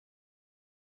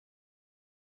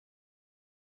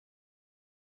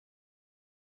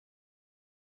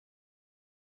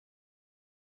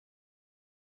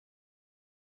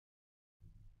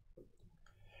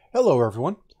Hello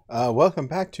everyone, welcome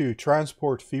back to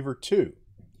Transport Fever 2.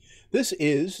 This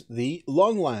is the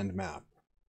Longland map.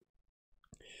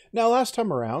 Now last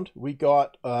time around we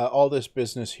got all this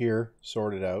business here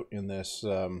sorted out in this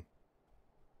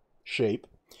shape.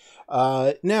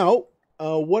 Now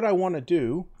what I want to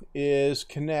do is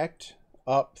connect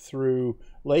up through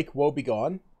Lake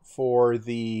Wobegon for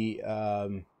the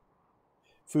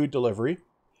food delivery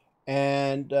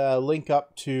and link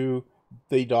up to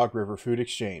the Dog River Food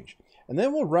Exchange. And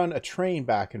then we'll run a train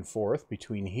back and forth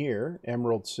between here,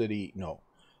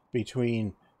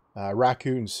 between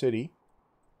Raccoon City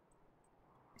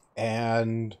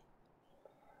and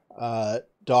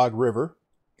Dog River.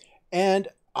 And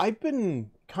I've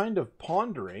been kind of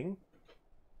pondering,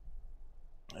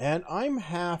 and I'm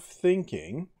half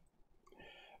thinking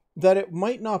that it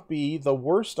might not be the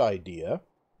worst idea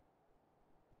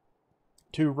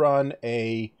to run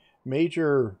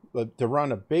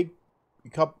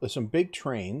some big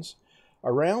trains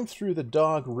around through the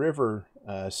Dog River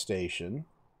station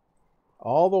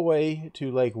all the way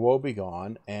to Lake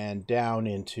Wobegon and down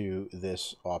into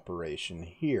this operation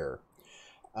here.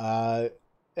 And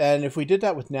if we did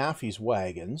that with Naffy's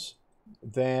wagons,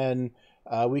 then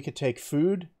we could take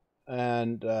food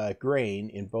and grain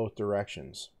in both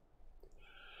directions.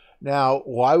 Now,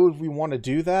 why would we want to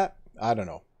do that? I don't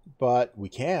know, but we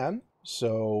can,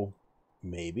 so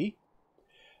maybe.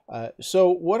 So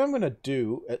what I'm going to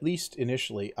do, at least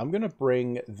initially, I'm going to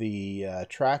bring the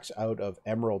tracks out of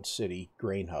Emerald City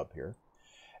Grain Hub here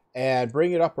and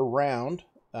bring it up around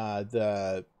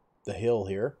the hill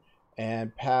here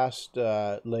and past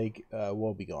Lake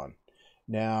Wobegon.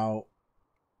 Now,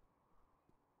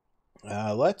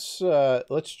 let's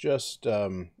just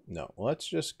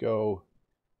go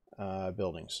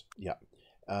buildings. Yeah.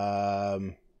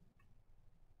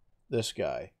 This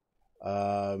guy.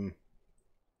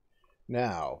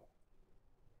 Now,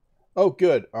 oh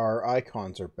good, our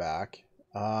icons are back.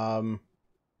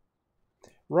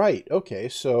 Right, okay,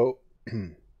 so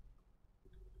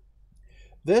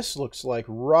this looks like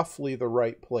roughly the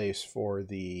right place for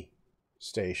the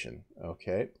station.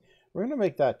 Okay, we're going to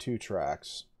make that 2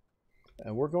 tracks,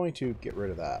 and we're going to get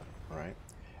rid of that, right?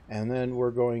 And then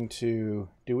we're going to,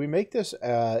 do we make this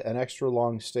an extra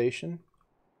long station?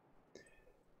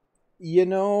 You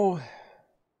know,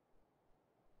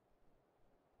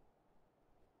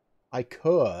 I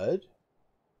could,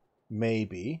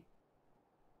 maybe.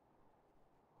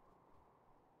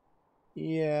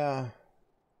 Yeah.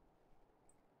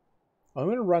 I'm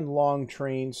going to run long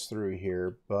trains through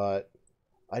here, but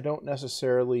I don't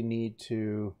necessarily need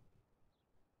to...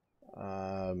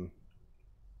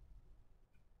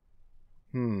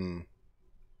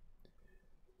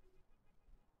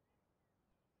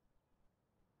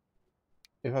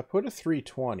 If I put a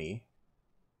 320...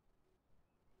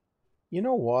 You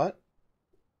know what?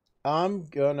 I'm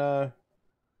gonna...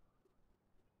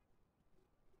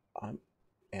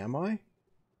 am I?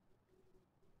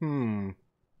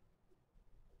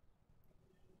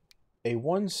 A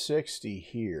 160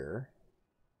 here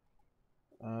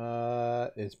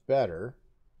is better.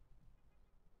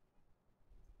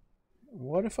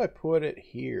 What if I put it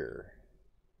here?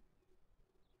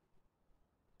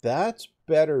 That's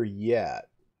better yet.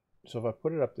 So if I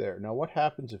put it up there. Now what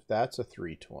happens if that's a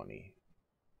 320?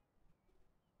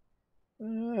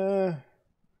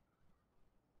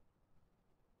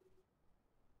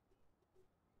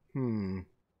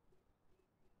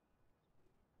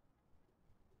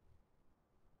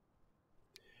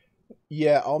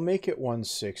 Yeah, I'll make it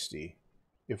 160.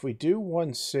 If we do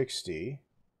 160,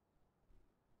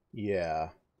 yeah,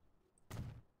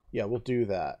 we'll do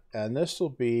that. And this will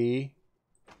be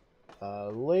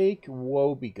Lake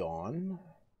Wobegon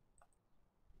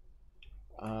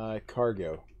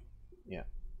cargo. Yeah.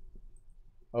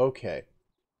 Okay.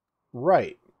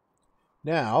 Right.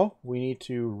 Now we need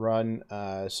to run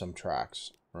some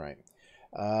tracks. Right.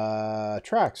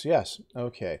 Tracks, yes.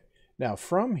 Okay. Now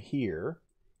from here,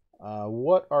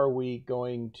 what are we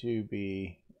going to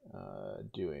be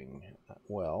doing?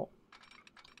 Well,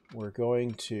 we're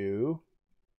going to...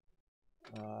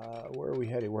 where are we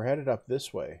headed? We're headed up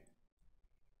this way.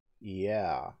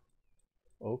 Yeah.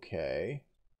 Okay.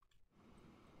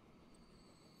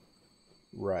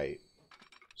 Right.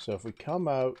 So if we come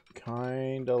out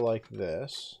kind of like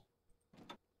this,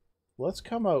 let's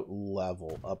come out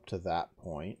level up to that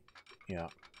point. Yeah.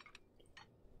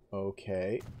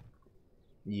 Okay.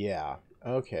 Yeah.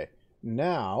 Okay.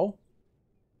 Now,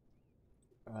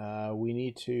 we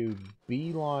need to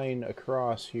beeline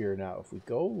across here. Now, if we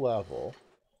go level,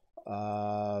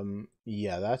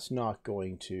 yeah, that's not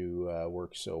going to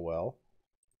work so well.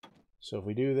 So if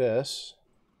we do this,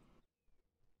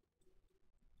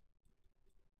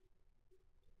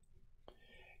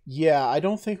 Yeah, I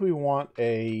don't think we want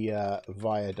a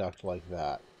viaduct like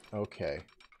that. Okay.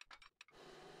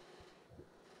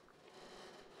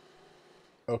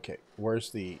 Okay, where's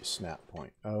the snap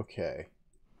point? Okay.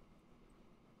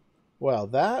 Well,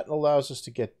 that allows us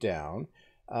to get down.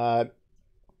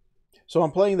 So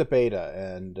I'm playing the beta,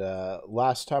 and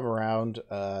last time around,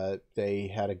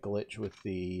 they had a glitch with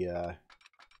the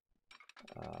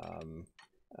um,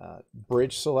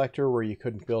 bridge selector where you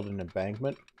couldn't build an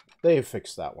embankment. They have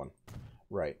fixed that one.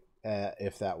 Right,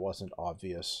 if that wasn't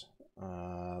obvious.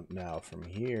 Now from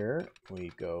here,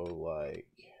 we go like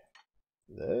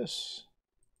this.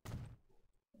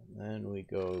 And then we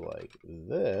go like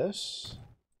this.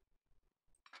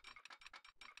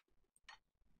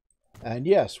 And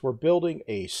yes, we're building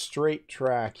a straight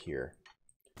track here.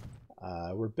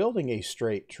 We're building a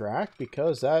straight track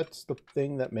because that's the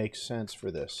thing that makes sense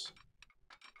for this.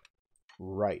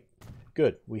 Right.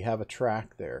 Good. We have a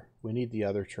track there. We need the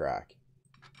other track.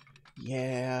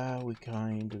 Yeah, we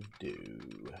kind of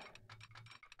do.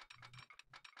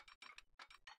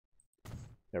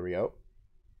 There we go.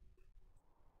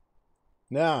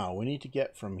 Now, we need to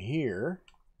get from here.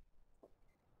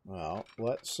 Well,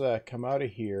 let's come out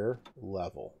of here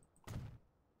level.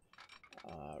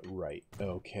 Right,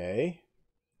 okay.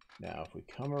 Now, if we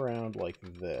come around like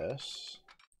this,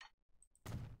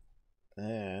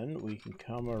 then we can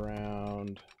come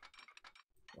around,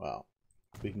 well,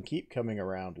 we can keep coming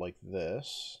around like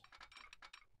this.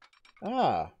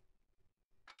 Ah!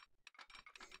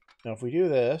 Now, if we do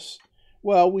this,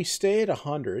 well, we stay at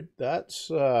 100. That's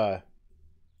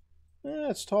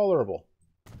tolerable.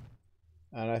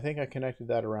 And I think I connected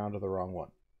that around to the wrong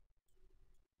one.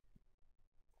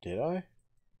 Did I?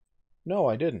 No,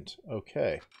 I didn't.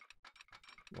 Okay.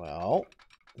 Well,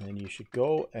 then you should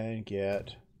go and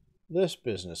get this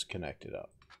business connected up.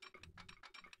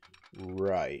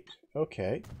 Right.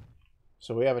 Okay.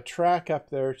 So we have a track up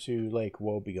there to Lake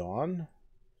Woebegone.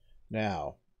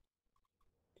 Now,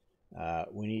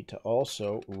 we need to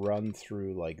also run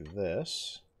through like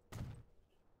this.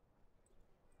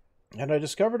 And I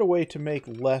discovered a way to make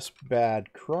less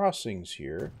bad crossings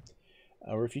here.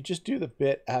 Or if you just do the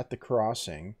bit at the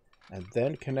crossing and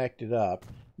then connect it up,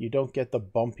 you don't get the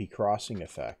bumpy crossing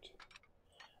effect.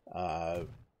 Or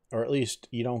at least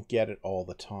you don't get it all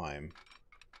the time.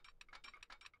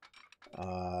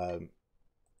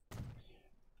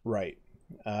 Right.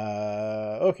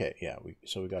 Okay, yeah.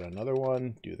 So we got another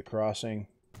one. Do the crossing.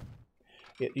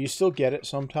 You still get it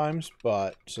sometimes,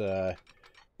 but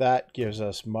that gives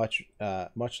us much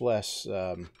less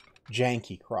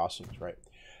janky crossings, right?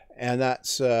 And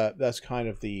that's kind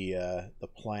of the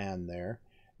plan there.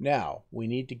 Now we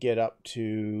need to get up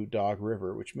to Dog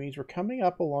River, which means we're coming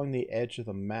up along the edge of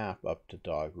the map up to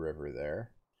Dog River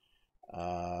there.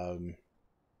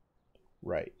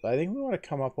 Right. I think we want to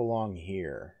come up along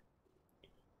here.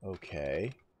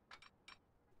 Okay.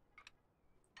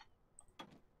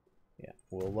 Yeah,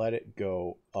 we'll let it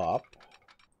go up.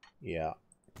 Yeah.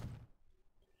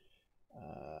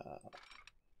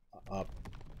 Up.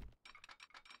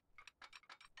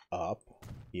 Up.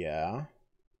 Yeah.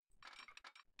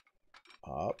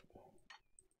 Up.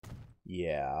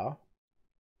 Yeah.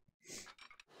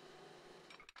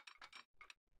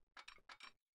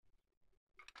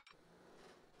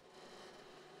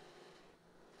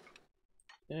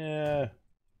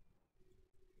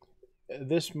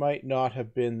 This might not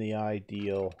have been the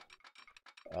ideal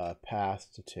path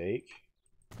to take,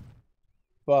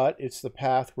 but it's the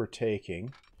path we're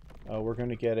taking. We're going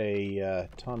to get a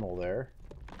tunnel there.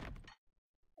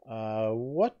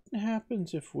 What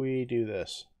happens if we do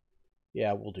this?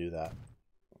 Yeah, we'll do that.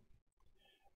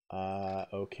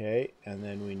 Okay, and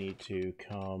then we need to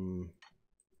come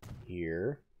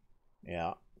here.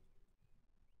 Yeah.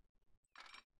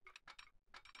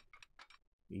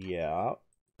 Yeah.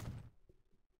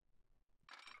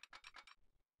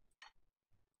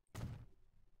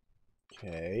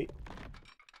 Okay.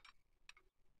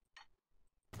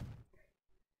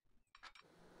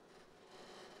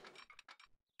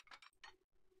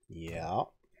 Yeah.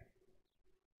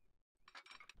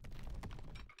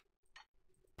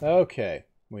 Okay,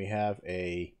 we have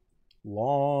a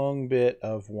long bit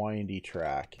of windy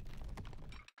track.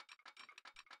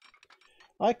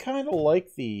 I kind of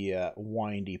like the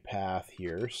windy path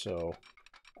here, so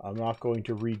I'm not going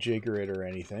to rejigger it or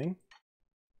anything.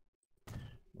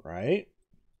 Right?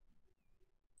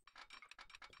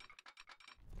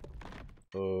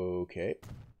 Okay,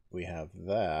 we have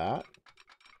that.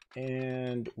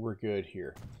 And we're good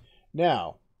here.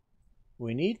 Now,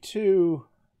 we need to...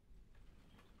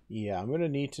 Yeah, I'm going to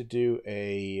need to do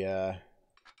a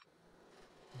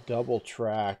double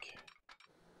track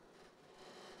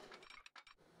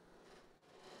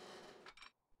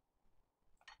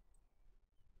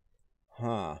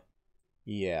Huh.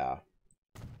 Yeah.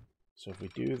 So if we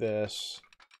do this,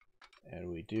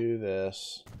 and we do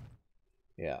this,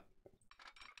 yeah.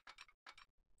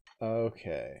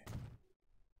 Okay.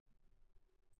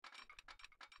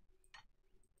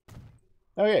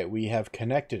 Okay, we have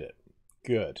connected it.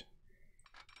 Good.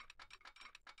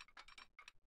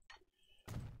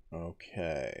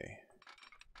 Okay.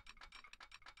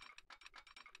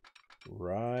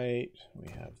 Right.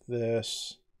 We have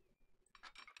this.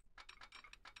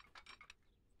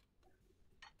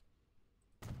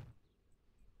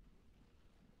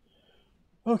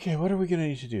 Okay, what are we going to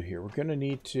need to do here? We're going to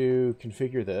need to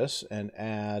configure this and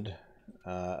add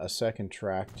a second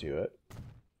track to it.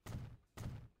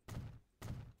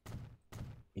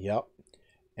 Yep.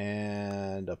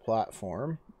 And a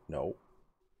platform. No.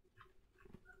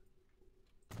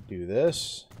 Do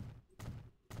this.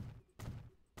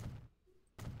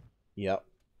 Yep.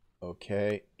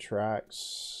 Okay.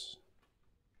 Tracks.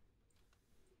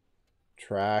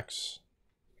 Tracks.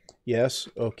 Yes.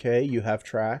 Okay. You have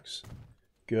tracks.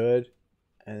 Good.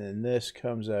 And then this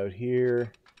comes out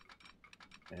here.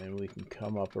 And we can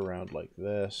come up around like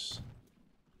this.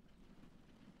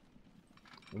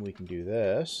 And we can do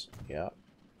this. Yep.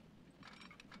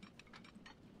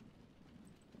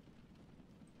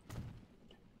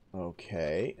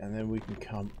 Okay. And then we can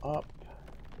come up.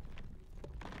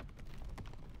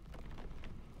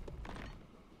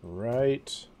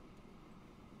 Right.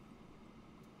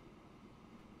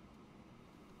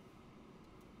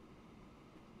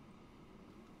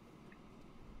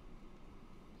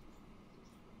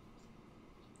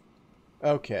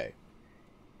 Okay.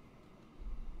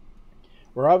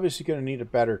 We're obviously going to need a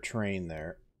better train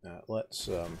there. Let's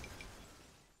do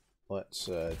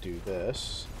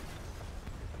this.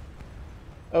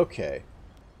 Okay.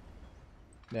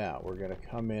 Now we're going to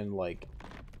come in like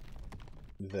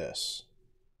this.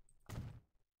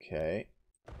 Okay.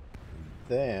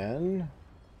 Then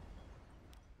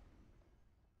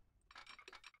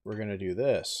we're going to do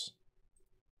this.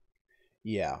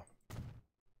 Yeah.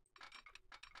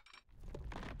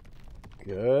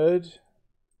 Good.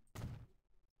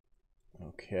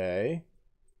 Okay.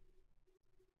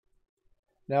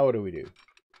 Now what do we do?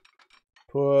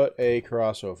 Put a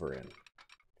crossover in.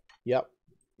 Yep.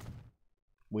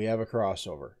 We have a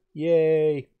crossover.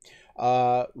 Yay.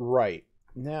 Right.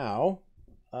 Now,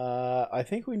 I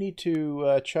think we need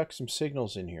to chuck some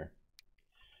signals in here.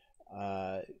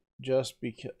 Just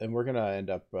because, and we're going to end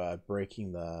up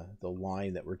breaking the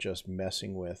line that we're just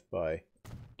messing with by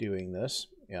doing this.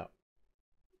 Yeah.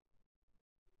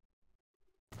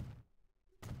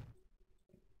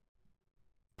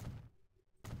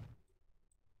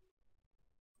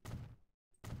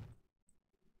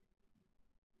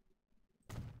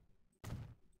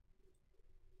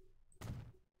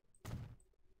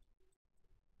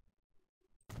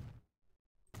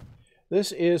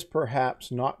 This is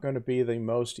perhaps not going to be the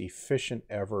most efficient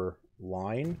ever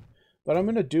line, but I'm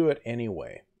going to do it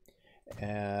anyway.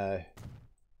 I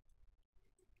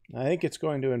think it's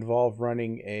going to involve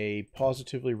running a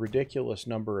positively ridiculous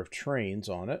number of trains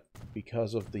on it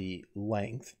because of the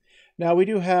length. Now, we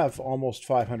do have almost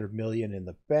 500 million in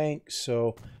the bank,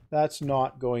 so that's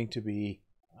not going to be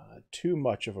too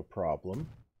much of a problem.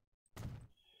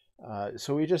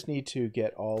 So we just need to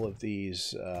get all of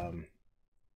these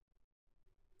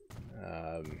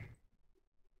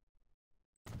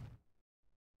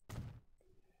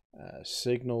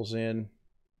signals in.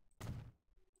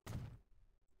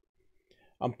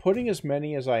 I'm putting as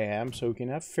many as I am so we can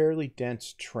have fairly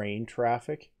dense train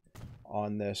traffic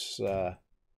on this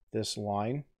this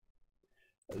line.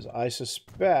 As I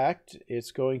suspect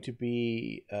it's going to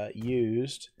be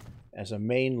used as a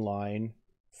main line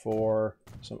for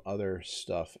some other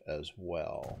stuff as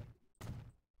well.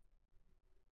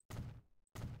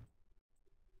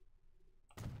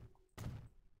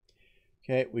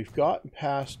 Okay, we've gotten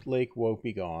past Lake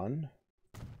Wobegon.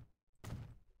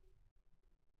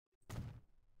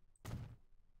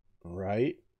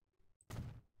 Right.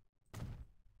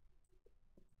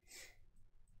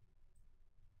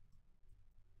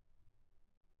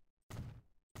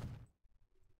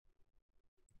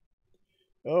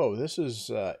 Oh, this is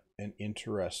an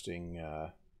interesting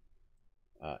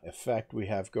effect we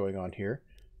have going on here.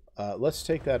 Let's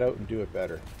take that out and do it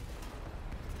better.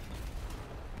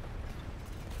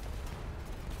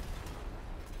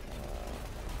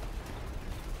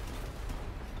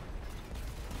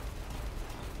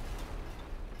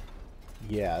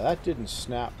 Yeah, that didn't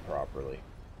snap properly.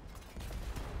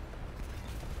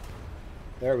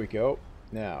 There we go.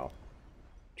 Now,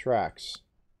 tracks.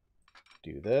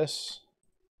 Do this.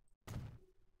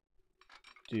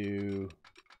 Do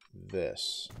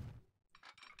this.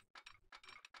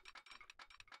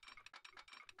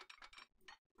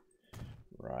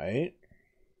 Right.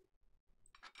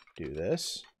 Do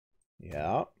this.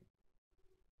 Yeah.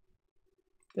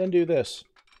 Then do this.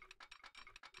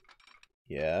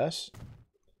 Yes.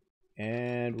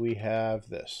 And we have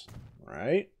this.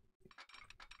 Right.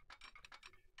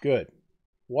 Good.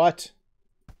 What?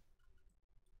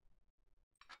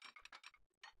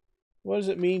 What does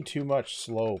it mean, too much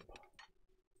slope?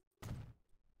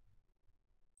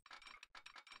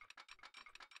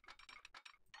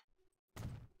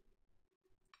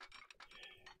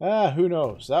 Ah, who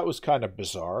knows? That was kind of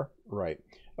bizarre. Right.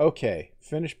 Okay.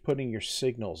 Finish putting your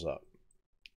signals up.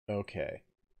 Okay.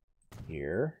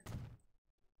 Here.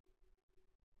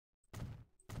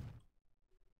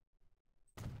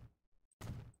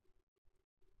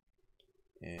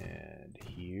 And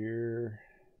here.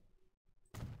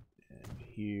 And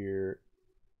here.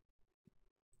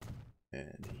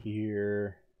 And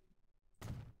here.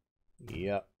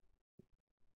 Yep.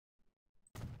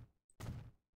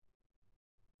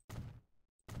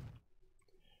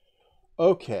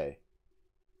 Okay.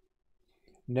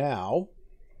 Now,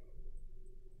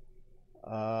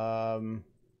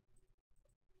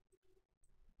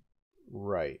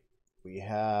 right. We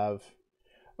have,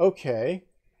 okay.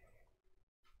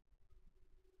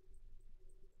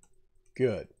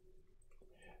 Good.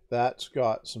 That's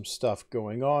got some stuff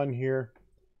going on here.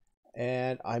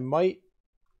 And I might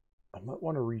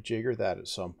want to rejigger that at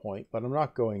some point, but I'm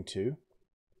not going to.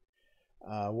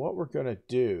 What we're going to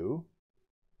do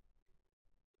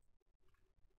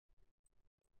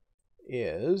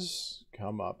is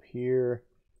come up here.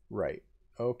 Right.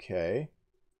 Okay.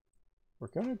 We're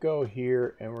going to go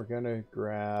here and we're going to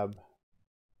grab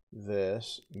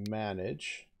this,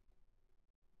 manage.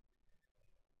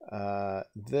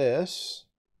 This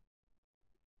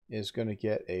is going to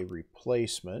get a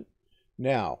replacement.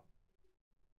 Now,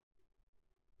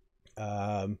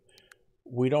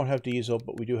 we don't have diesel,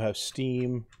 but we do have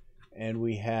steam, and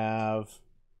we have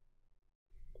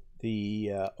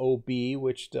the OB,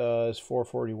 which does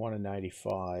 441 and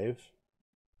 95.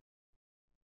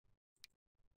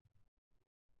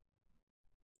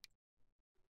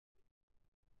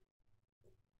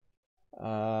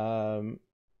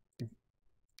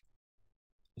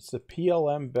 Is the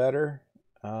PLM better?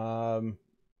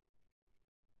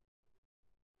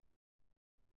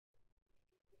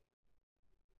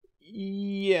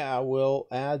 Yeah, we'll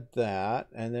add that,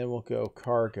 and then we'll go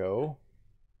cargo.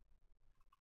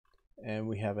 And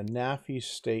we have a NAFI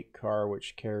state car,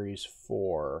 which carries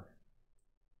 4.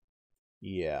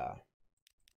 Yeah.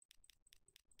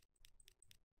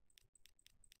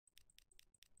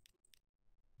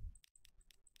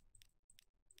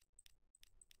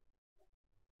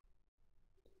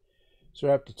 So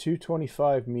we're up to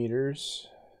 225 meters.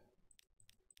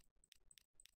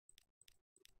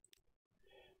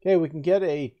 Okay, we can get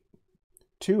a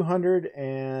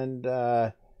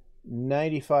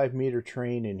 295 meter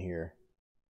train in here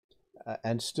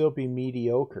and still be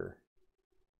mediocre.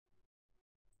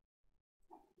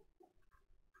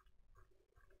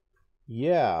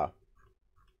 Yeah.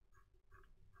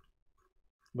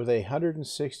 With a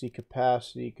 160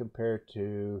 capacity compared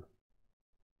to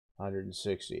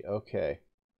 160. Okay.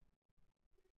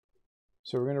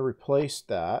 So we're going to replace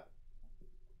that.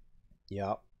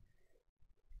 Yep.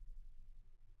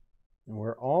 And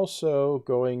we're also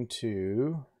going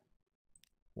to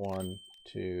 1,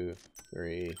 2,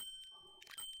 3.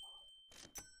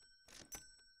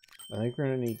 I think we're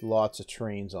going to need lots of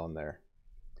trains on there.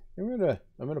 I'm going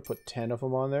to put 10 of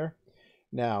them on there.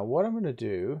 Now, what I'm going to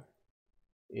do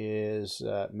is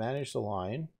manage the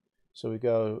line. So we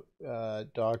go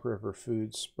Dog River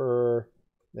Food Spur,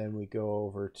 then we go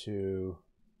over to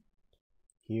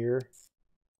here,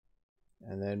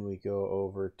 and then we go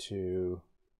over to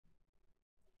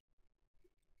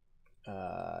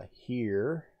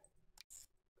here,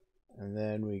 and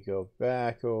then we go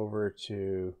back over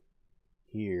to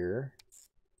here,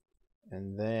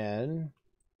 and then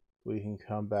we can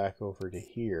come back over to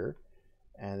here,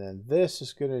 and then this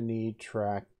is going to need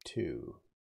track 2.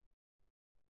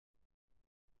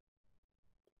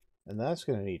 And that's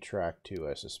going to need track 2,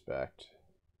 I suspect.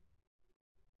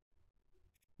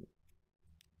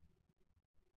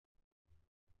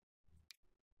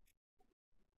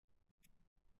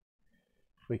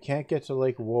 We can't get to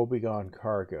Lake Wobegon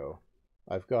cargo.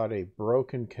 I've got a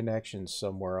broken connection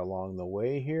somewhere along the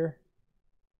way here.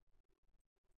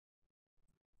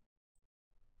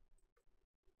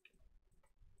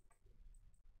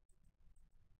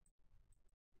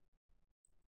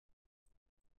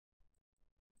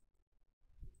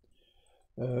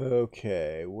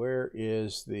 Okay,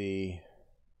 where's the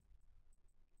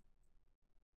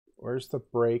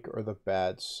break or the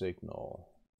bad signal?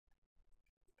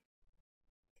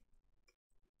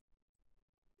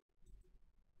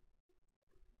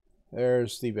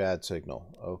 There's the bad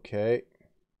signal. Okay.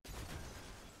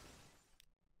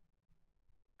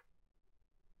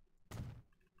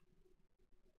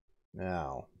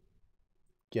 Now,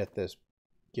 get this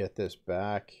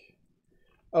back.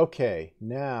 Okay,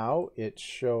 now it's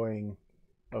showing.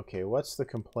 Okay, what's the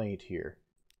complaint here?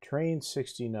 Train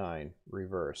 69,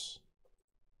 reverse.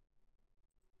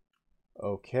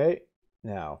 Okay,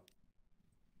 now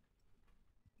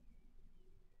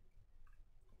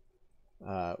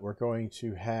we're going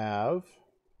to have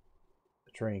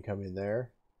a train come in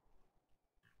there.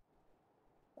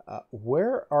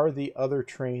 Where are the other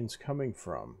trains coming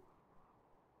from?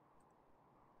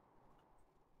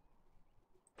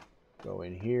 Go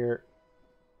in here.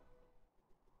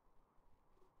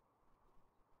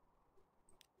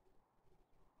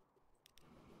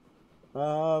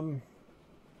 Well,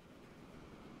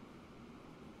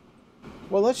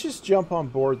 let's just jump on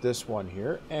board this one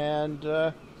here, and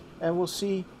we'll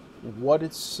see what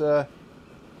it's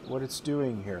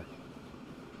doing here.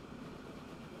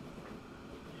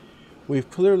 We've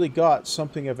clearly got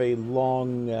something of a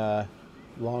long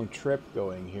trip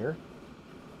going here.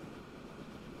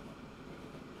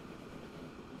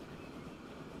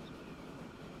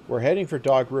 We're heading for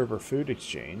Dog River Food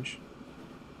Exchange.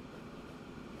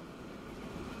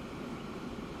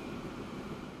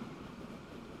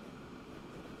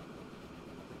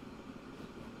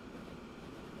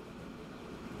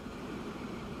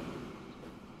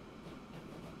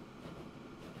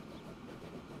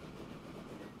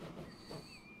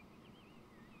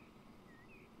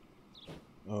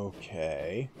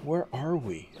 Okay, where are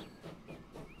we?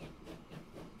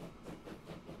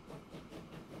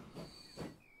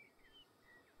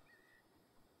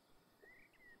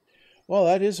 Well,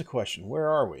 that is a question. Where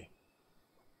are we?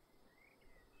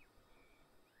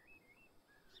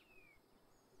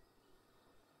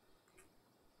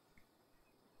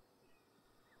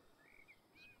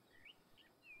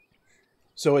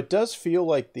 So it does feel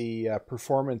like the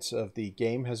performance of the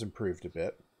game has improved a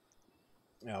bit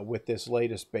with this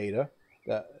latest beta.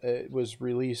 It was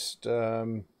released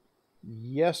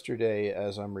yesterday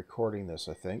as I'm recording this,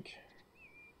 I think.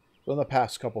 So in the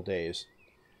past couple days.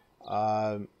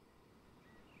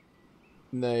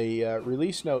 The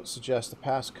release notes suggest the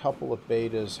past couple of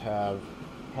betas have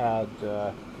had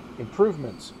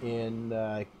improvements in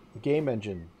the game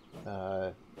engine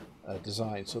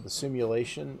design. So the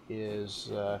simulation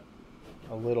is a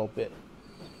little bit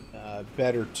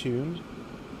better tuned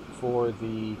for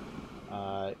the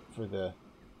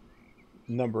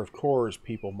number of cores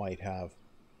people might have.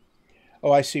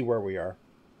 Oh, I see where we are.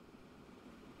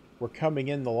 We're coming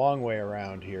in the long way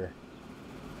around here.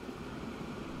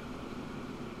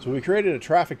 So we created a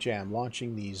traffic jam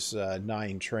launching these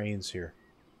 9 trains here.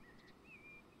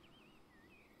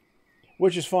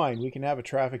 Which is fine. We can have a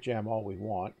traffic jam all we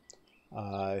want.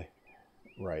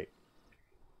 Right.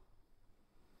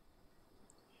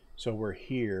 So we're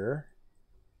here.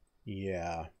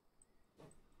 Yeah.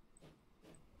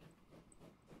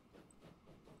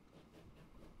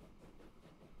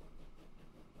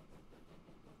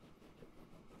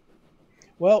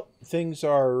 Well, things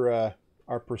are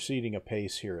proceeding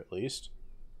apace here at least.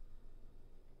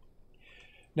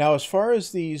 Now, as far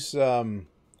as these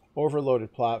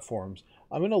overloaded platforms,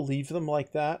 I'm going to leave them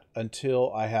like that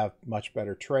until I have much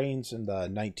better trains in the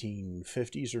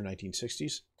 1950s or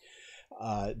 1960s.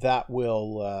 That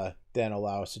will then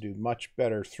allow us to do much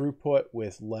better throughput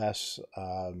with less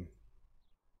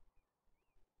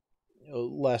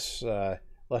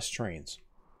trains.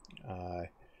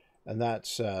 And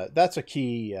that's a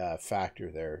key factor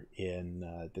there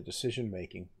in the decision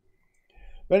making.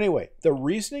 But anyway, the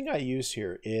reasoning I use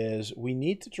here is we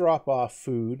need to drop off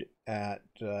food at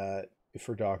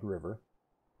for Dog River.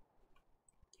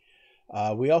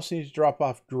 We also need to drop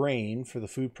off grain for the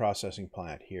food processing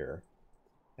plant here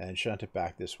and shunt it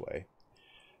back this way.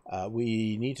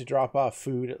 We need to drop off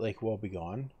food at Lake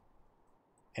Wobegon,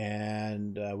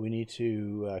 and we need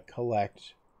to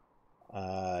collect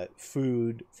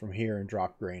food from here and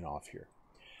drop grain off here.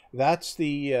 That's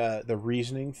the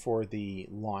reasoning for the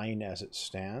line as it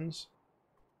stands.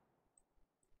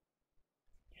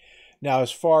 Now,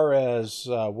 as far as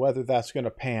whether that's going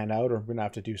to pan out or I'm going to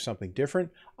have to do something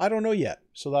different, I don't know yet.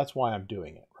 So that's why I'm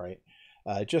doing it, right?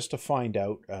 Just to find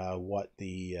out what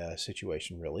the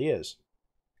situation really is.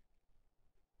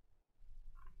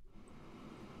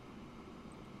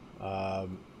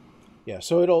 Yeah,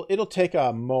 so it'll take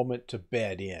a moment to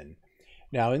bed in.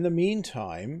 Now, in the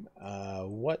meantime,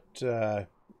 what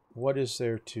is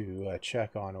there to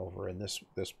check on over in this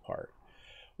part?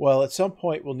 Well, at some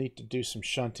point we'll need to do some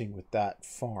shunting with that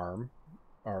farm,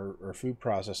 or food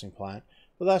processing plant,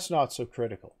 but that's not so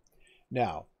critical.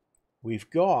 Now, we've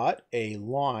got a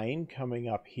line coming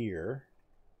up here.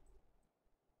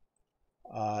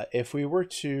 If we were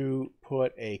to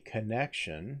put a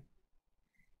connection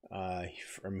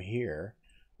from here,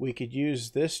 we could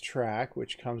use this track,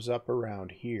 which comes up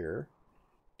around here,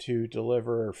 to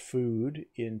deliver food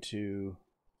into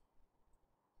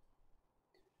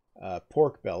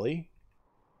Pork Belly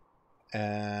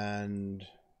and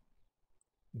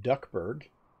Duckburg,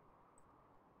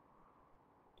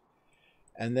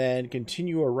 and then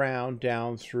continue around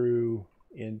down through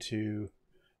into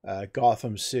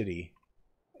Gotham City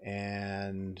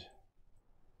and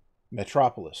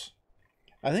Metropolis.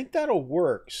 I think that'll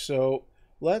work. So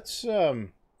let's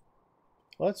look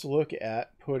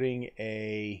at putting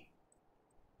a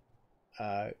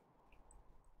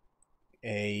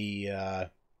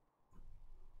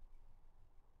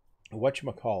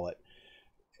whatchamacallit,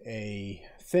 a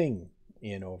thing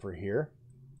in over here.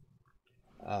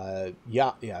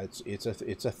 Yeah, it's a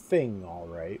thing, all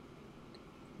right.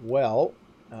 Well,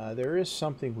 there is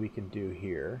something we can do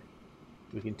here.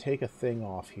 We can take a thing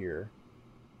off here.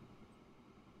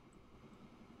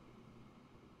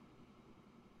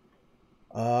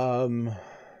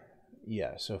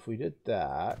 Yeah, so if we did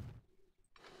that,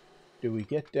 do we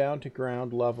get down to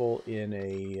ground level in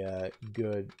a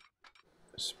good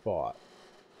spot?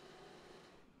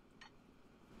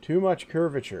 Too much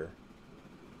curvature.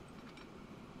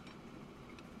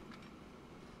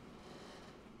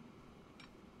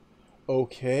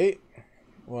 Okay,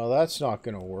 well, that's not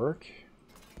going to work.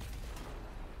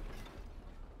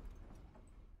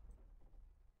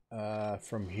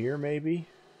 From here, maybe?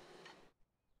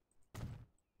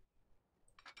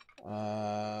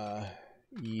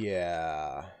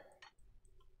 Yeah.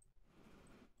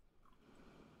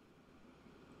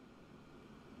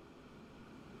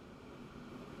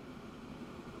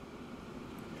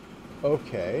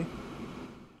 Okay.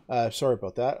 Sorry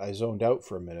about that. I zoned out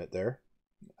for a minute there.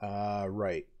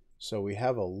 Right. So we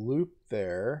have a loop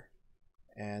there,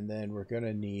 and then we're going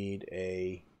to need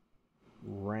a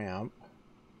ramp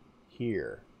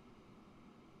here.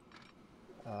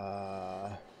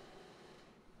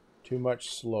 Too much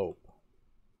slope.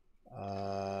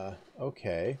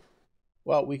 Okay.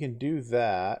 Well, we can do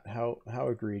that. How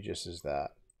egregious is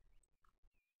that?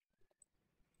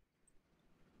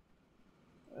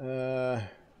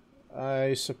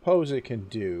 I suppose it can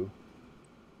do.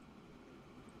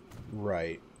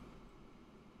 Right.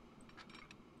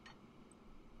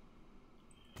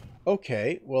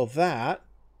 Okay, well that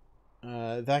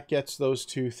gets those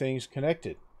two things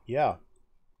connected. Yeah.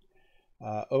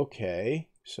 Okay,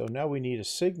 so now we need a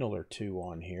signal or two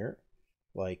on here,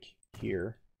 like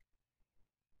here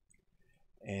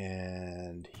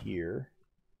and here.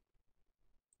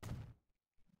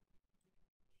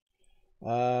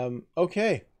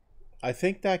 Okay, I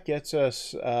think that gets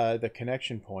us the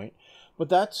connection point, but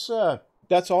that's all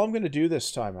I'm going to do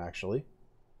this time, actually.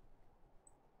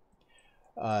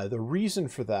 The reason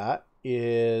for that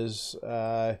is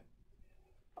I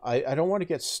don't want to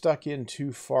get stuck in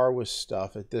too far with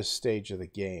stuff at this stage of the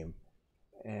game,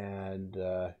 and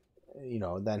you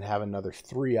know, then have another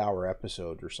 3-hour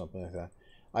episode or something like that.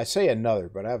 I say another,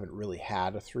 but I haven't really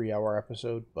had a 3-hour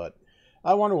episode, but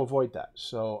I want to avoid that,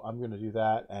 so I'm going to do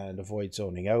that and avoid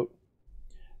zoning out.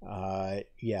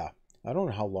 Yeah, I don't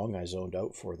know how long I zoned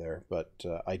out for there, but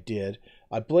I did.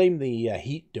 I blame the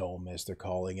heat dome, as they're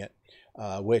calling it,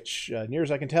 which, near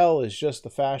as I can tell, is just the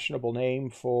fashionable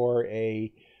name for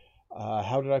a,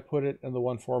 how did I put it in the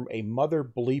one form? A mother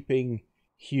bleeping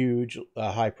huge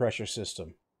high-pressure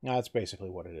system. That's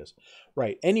basically what it is.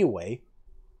 Right, anyway,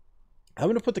 I'm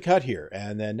going to put the cut here,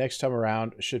 and then next time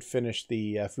around should finish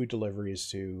the food deliveries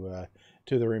to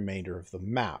the remainder of the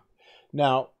map.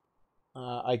 Now,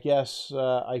 I guess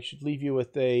I should leave you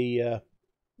with a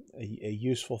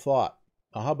useful thought.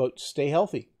 How about stay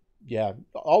healthy? Yeah,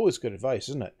 always good advice,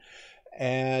 isn't it?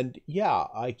 And yeah,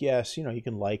 I guess, you know, you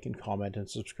can like and comment and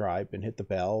subscribe and hit the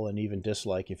bell and even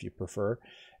dislike if you prefer.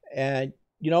 And,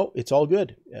 you know, it's all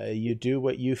good. You do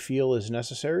what you feel is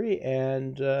necessary,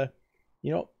 and,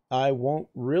 you know, I won't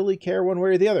really care one way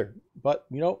or the other. But,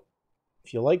 you know,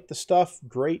 if you like the stuff,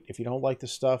 great. If you don't like the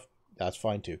stuff, that's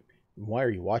fine too. Why are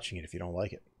you watching it if you don't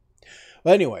like it?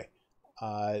 But anyway,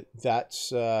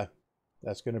 that's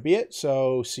going to be it.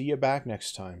 So see you back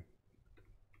next time.